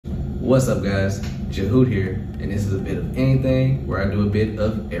What's up guys, Jahoot here, and this is a bit of anything where I do a bit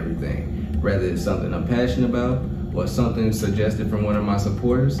of everything. Whether it's something I'm passionate about, or something suggested from one of my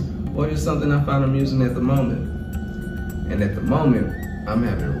supporters, or just something I found amusing at the moment. And at the moment, I'm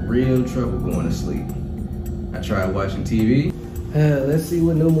having real trouble going to sleep. I tried watching TV. Let's see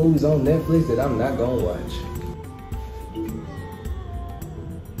what new movies on Netflix that I'm not gonna watch.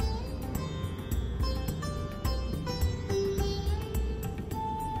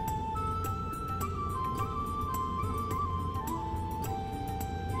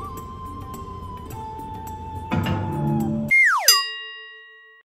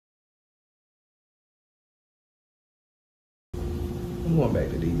 I'm going back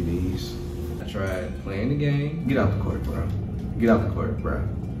to DVDs. I tried playing the game. Get off the court, bro. Get off the court, bro.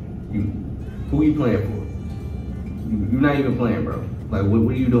 Who are you playing for? You're not even playing, bro. Like,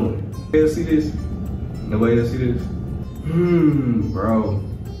 what are you doing? Nobody else see this? Nobody else see this? Bro.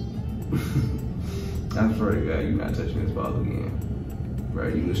 I swear to God, you're not touching this ball again. Bro,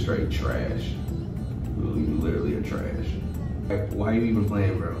 you straight trash. You literally are trash. Like, why are you even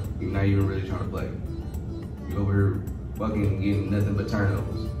playing, bro? You're not even really trying to play. You over here fucking getting nothing but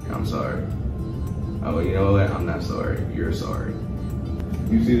turnovers. I'm sorry. Oh, you know what? I'm not sorry. You're sorry.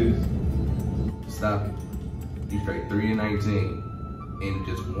 You see this? Stop it. You straight 3 and 19 in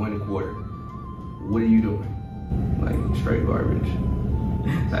just 1 quarter. What are you doing? Like, straight garbage.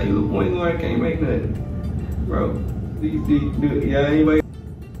 How you a point guard can't make nothing. Bro, yeah, anybody?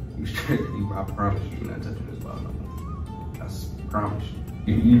 You straight, I promise you, you're not touching this ball no more. I promise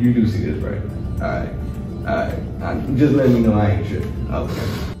you. You do see this, right? Alright. Just let me know I ain't tripping. Okay.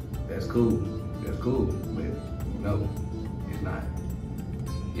 That's cool. That's cool. But no, it's not.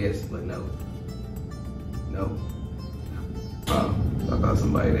 Yes, but no. No. I thought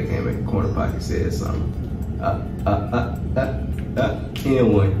somebody that came in the corner pocket said something.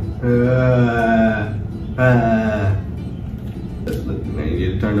 In one. Look, man, you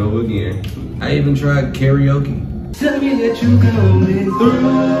get to turn over again. I even tried karaoke. Tell me that you coming through.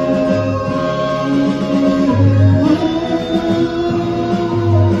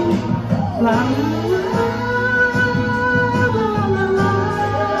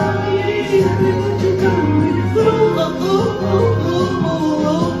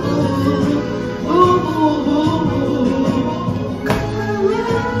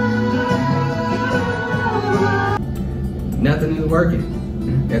 Nothing is working.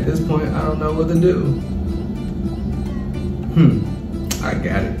 At this point, I don't know what to do. I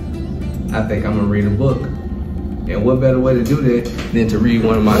got it. I think I'm gonna read a book. And what better way to do that than to read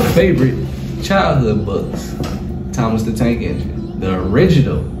one of my favorite childhood books, Thomas the Tank Engine, the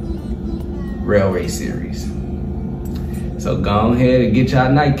original railway series. So go ahead and get y'all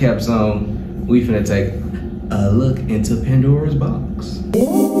nightcaps on. We finna take a look into Pandora's box.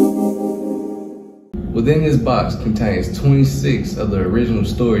 Within this box contains 26 of the original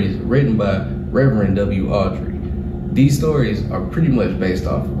stories written by Reverend W. Audrey. These stories are pretty much based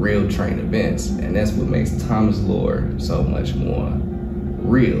off real train events, and that's what makes Thomas' lore so much more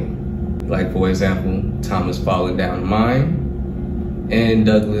real. Like, for example, Thomas falling down a mine, and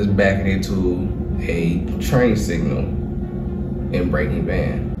Douglas backing into a train signal in Breaking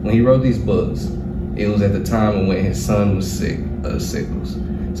Bad. When he wrote these books, it was at the time when his son was sick of sickles,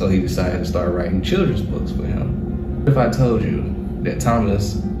 so he decided to start writing children's books for him. If I told you that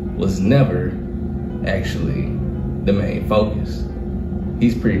Thomas was never actually the main focus,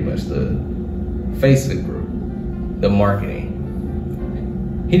 he's pretty much the face of the group, the marketing.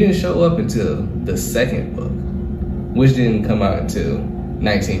 He didn't show up until the second book, which didn't come out until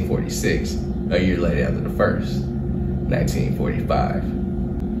 1946, a year later after the first,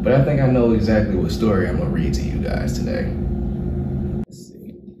 1945. But I think I know exactly what story I'm gonna read to you guys today. Let's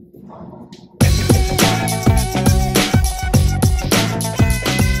see.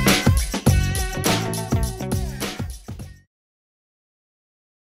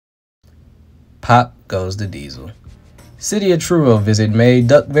 Pop goes the diesel. City of Truro visit made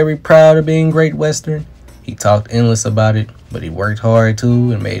Duck very proud of being Great Western. He talked endless about it, but he worked hard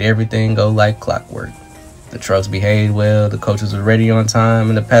too and made everything go like clockwork. The trucks behaved well, the coaches were ready on time,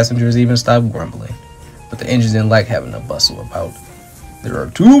 and the passengers even stopped grumbling. But the engines didn't like having a bustle about. There are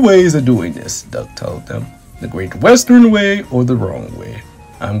 2 ways of doing this, Duck told them. The Great Western way or the wrong way.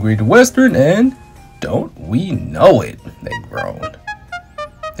 I'm Great Western and don't we know it, they groaned.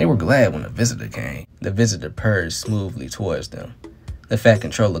 They were glad when a visitor came. The visitor purred smoothly towards them. The fat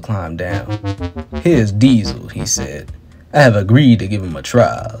controller climbed down. Here's Diesel, he said. I have agreed to give him a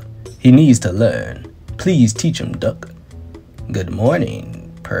trial. He needs to learn. Please teach him, Duck. Good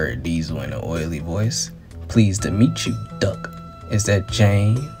morning, purred Diesel in an oily voice. Pleased to meet you, Duck. Is that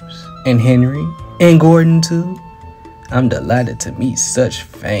James? James, and Henry, and Gordon too. I'm delighted to meet such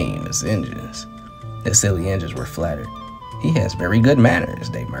famous engines. The silly engines were flattered. He has very good manners,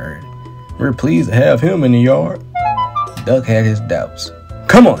 they murmured. We're pleased to have him in the yard. Duck had his doubts.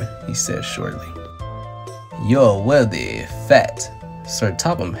 Come on, he said shortly. You're wealthy, fat. Sir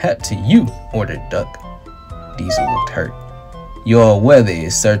Topham hat to you, ordered Duck. Diesel looked hurt. Your wealthy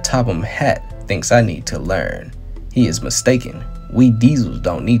Sir Topham hat thinks I need to learn. He is mistaken. We Diesels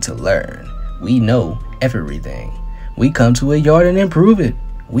don't need to learn. We know everything. We come to a yard and improve it.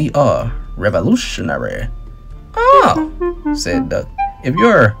 We are revolutionary. Oh, said Duck. If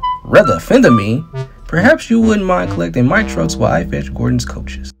you're rather fond of me, perhaps you wouldn't mind collecting my trucks while I fetch Gordon's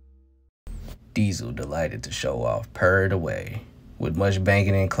coaches. Diesel, delighted to show off, purred away. With much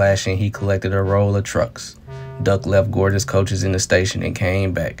banging and clashing, he collected a roll of trucks. Duck left Gordon's coaches in the station and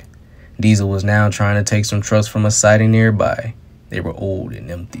came back. Diesel was now trying to take some trucks from a siding nearby. They were old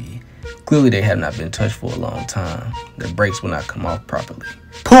and empty. Clearly they had not been touched for a long time. The brakes would not come off properly.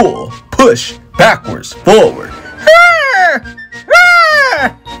 Pull, push, backwards, forward.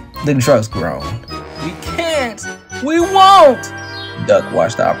 The trucks groaned. We can't! We won't! Duck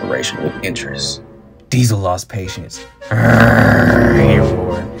watched the operation with interest. Diesel lost patience. He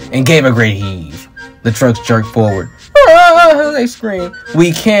roared and gave a great heave. The trucks jerked forward. They screamed.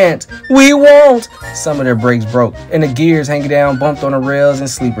 We can't! We won't! Some of their brakes broke, and the gears hanging down bumped on the rails and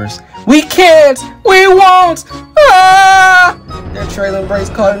sleepers. We can't! We won't! Their trailing brakes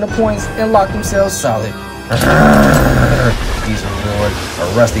caught in the points and locked themselves solid. Diesel roared.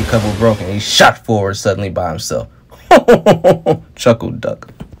 A rusty couple broke, and he shot forward suddenly by himself. Chuckled Duck.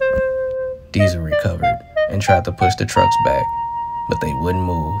 Diesel recovered and tried to push the trucks back, but they wouldn't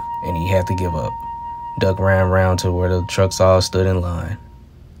move, and he had to give up. Duck ran round to where the trucks all stood in line.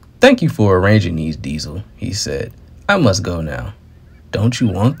 Thank you for arranging these, Diesel, he said. I must go now. Don't you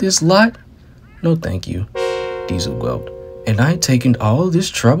want this lot? No, thank you, Diesel gulped. And I taken all this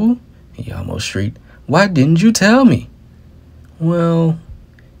trouble? He almost shrieked. Why didn't you tell me? Well,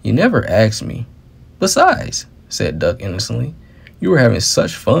 you never asked me. Besides, said Duck innocently, you were having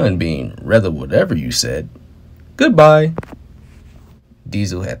such fun being rather whatever you said. Goodbye.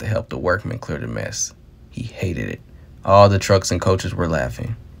 Diesel had to help the workmen clear the mess. He hated it. All the trucks and coaches were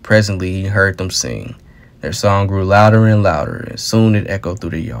laughing. Presently, he heard them sing. Their song grew louder and louder, and soon it echoed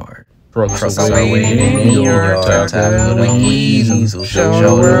through the yard. Trucks are waiting in the yard, time for the Diesel.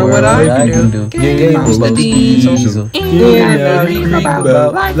 Show her what I can do. Game of the Diesel. In every creek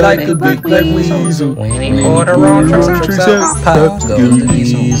about like a big black weasel. When he order on trucks out, pop goes the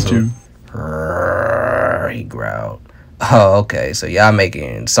Diesel. He growled. Oh, okay, so y'all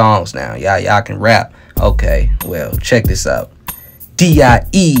making songs now. Y'all can rap. Okay, well, check this out.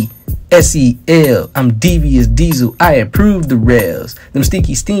 D-I-E-S-E-L. I'm devious Diesel. I approve the rails. Them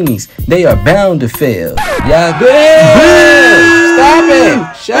sticky steamies, they are bound to fail. Y'all good? Stop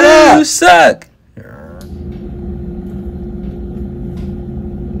it! Shut up! You suck!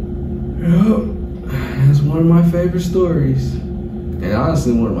 That's one of my favorite stories. And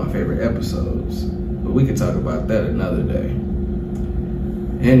honestly, one of my favorite episodes. But we could talk about that another day.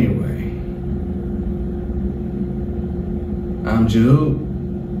 Anyway. I'm Jahoot.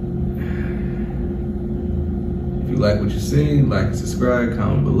 If you like what you see, like and subscribe,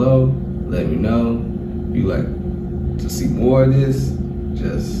 comment below. Let me know. If you like to see more of this,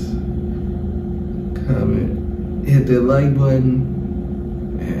 just comment, hit that like button.